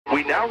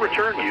We now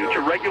return you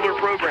to regular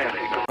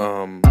programming.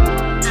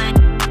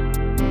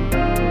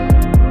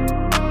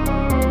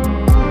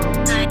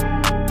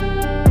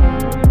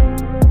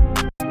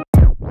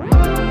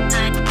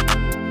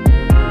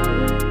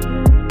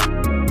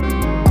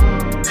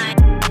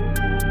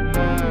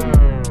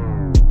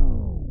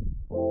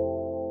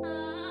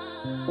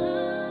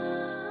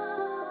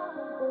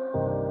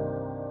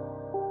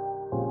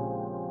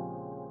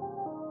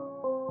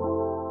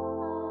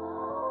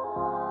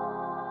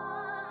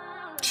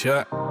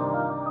 Check.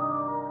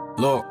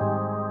 Look,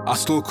 I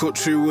still cut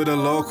through with the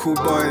local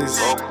boys.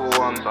 Local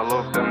ones, I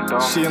love them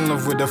down. She in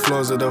love with the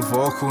flows of the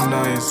vocal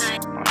noise.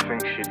 I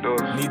think she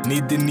does.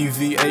 Need the new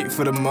V8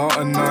 for the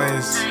motor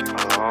noise.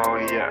 Oh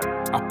yeah.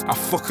 I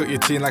fuck up your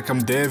team like I'm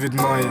David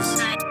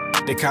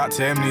Moyes. They can't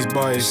tame these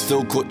boys.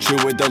 Still cut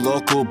through with the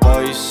local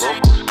boys.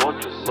 Local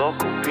squad, just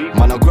local people.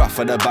 Man, I graph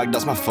for the bag,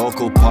 that's my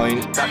focal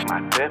point. Stack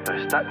my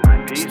paper, stack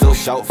my pieces. Still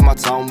shout for my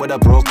town with a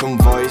broken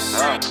voice.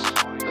 Still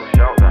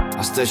shout that.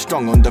 I stay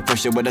strong under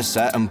pressure with a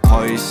certain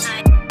poise.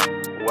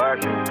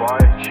 Working boy,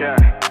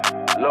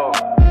 check. Look.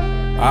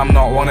 I'm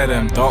not one of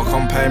them, don't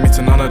compare me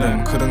to none of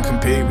them. Couldn't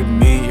compete with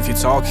me if you're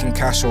talking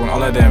cash or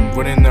all of them.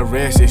 Running the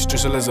race, it's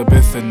just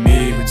Elizabeth and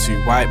me. With two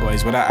white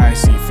boys with that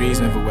IC3s,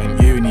 never went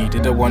uni.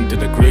 Did a 1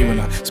 degree when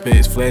I spit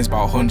his flames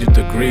about 100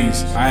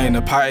 degrees. I ain't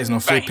the parties,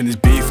 no flipping this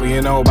beef. Well,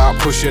 you know about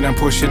pushing and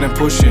pushing and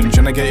pushing.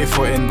 Trying to get your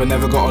foot in, but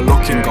never got a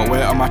look in. Got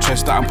weight on my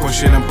chest that I'm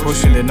pushing and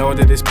pushing. They know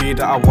that it's speed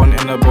that I want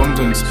in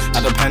abundance.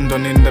 I depend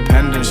on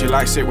independence. She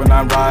likes it when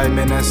I rhyme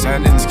in a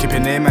sentence. Keep your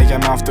name out your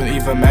mouth, don't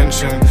even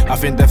mention. I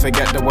think they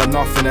forget that we're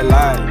nothing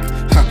alike.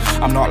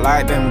 I'm not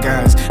like them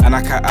guys, and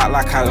I can't act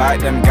like I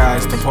like them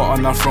guys. To put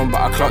on the front,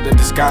 but I clock the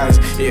disguise.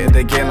 Eat it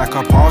again like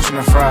a portion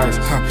of fries.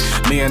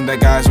 Me and the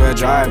guys were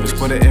drivers,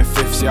 put it in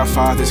fifth, see how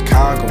far this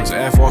car goes.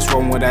 Air Force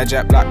One with their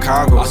jet black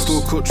cargo. I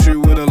still cut through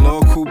with the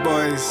local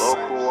boys.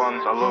 Local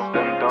ones, I love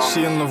them down.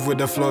 She in love with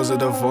the flows of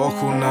the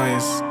vocal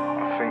noise.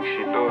 I think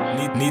she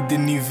does. Need the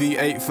new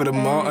V8 for the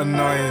motor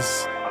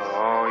noise.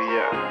 Oh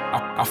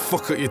yeah. I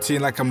fuck up your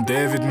team like I'm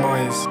David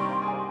Moyes.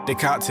 They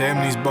can't tame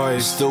these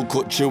boys. Still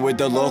cut through with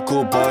the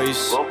local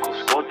boys. Local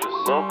squad,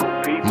 just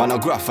local people. Man, I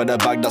graph for the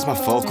bag, that's my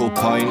focal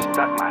point.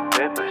 Stack my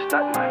paper,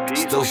 stack my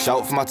pieces. Still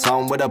shout for my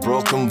town with a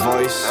broken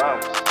voice. Still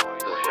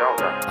shout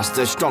that. I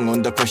stay strong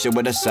under pressure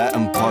with a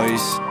certain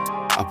poise.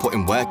 I put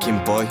in work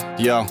in, boy.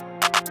 Yo,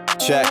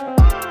 check.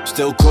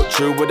 Still cut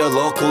through with a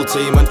local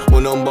team, and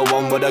we're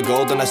 #1 with a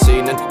gold and a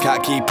scene. And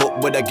can't keep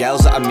up with the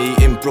girls that I'm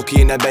meeting.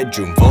 Brookie in her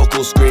bedroom,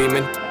 vocal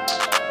screaming.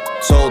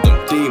 Told them,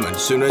 demon,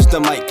 soon as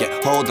the mic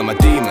get hold, I'm a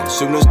demon.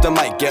 Soon as the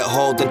mic get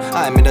hold, and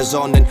I'm in a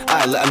zone, and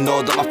I let them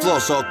know that my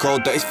flow's so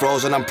cold that it's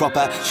frozen. I'm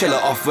proper, chill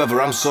it off whether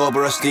I'm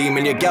sober or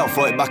steaming. Your girl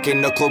throw it back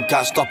in the club,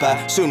 can't stop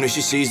her. Soon as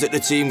she sees that the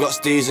team got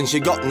steez, and she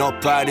got no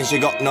pride and she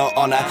got no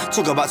honour.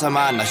 Took her back to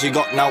mine, now she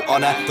got no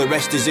honour. The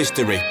rest is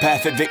history,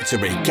 perfect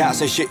victory. Can't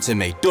say shit to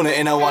me, done it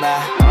in a wanna.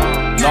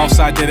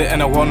 Norffsyde did it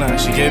in a wanna.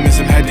 She gave me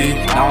some heady,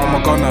 now I'm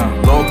a gunner.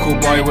 Local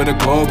boy with a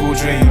global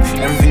dream.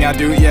 Everything I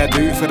do, yeah,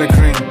 do it for the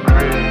cream.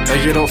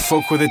 Like you don't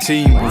fuck with a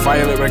team, we'll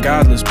violate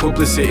regardless,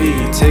 publicity.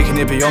 Taking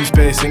it beyond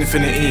space,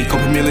 infinity.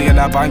 Couple million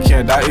at bank,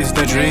 yeah, that is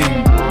the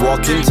dream.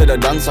 Walk into the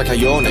dance like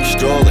a own it,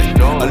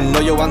 strolling. I know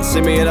you won't see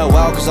me in a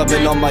while, cause I've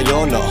been on my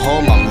own at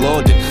home, I'm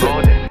loaded.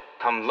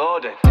 I'm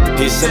loaded.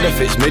 He said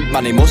if it's mid,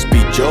 man, he must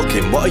be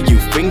joking. What are you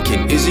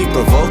thinking? Is he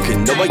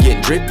provoking? No, I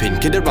ain't dripping,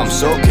 kidder, I'm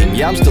soaking.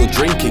 Yeah, I'm still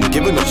drinking,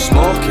 giving up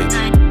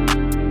smoking.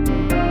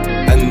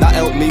 And that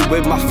helped me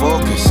with my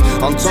focus.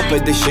 On top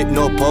of this shit,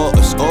 no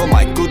porters. Oh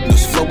my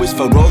goodness, flow is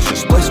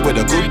ferocious. Blessed with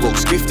a good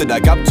looks, gifted I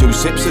got 2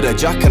 sips of the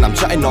jack, and I'm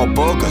chatting no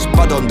bogus.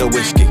 Bad on the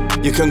whiskey,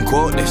 you can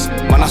quote this.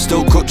 Man, I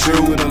still cut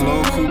through with the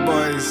local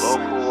boys.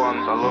 Local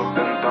ones, I love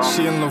them down.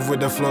 She in love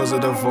with the flows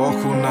of the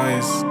vocal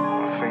noise.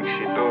 I think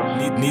she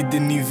does. Need the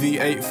new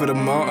V8 for the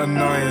motor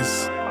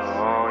noise.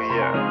 Oh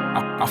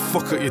yeah. I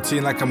fuck up your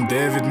team like I'm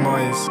David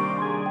Moyes.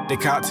 They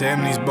can't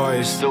tame these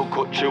boys. Still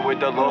cut through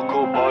with the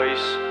local boys.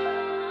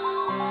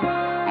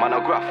 Man, I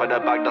graph for the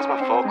bag, that's my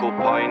focal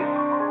point.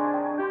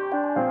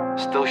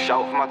 Still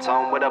shout for my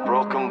town with a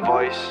broken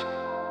voice.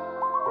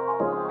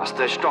 I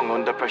stay strong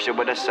under pressure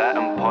with a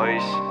certain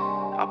poise.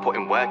 I put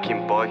in work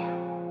in, boy.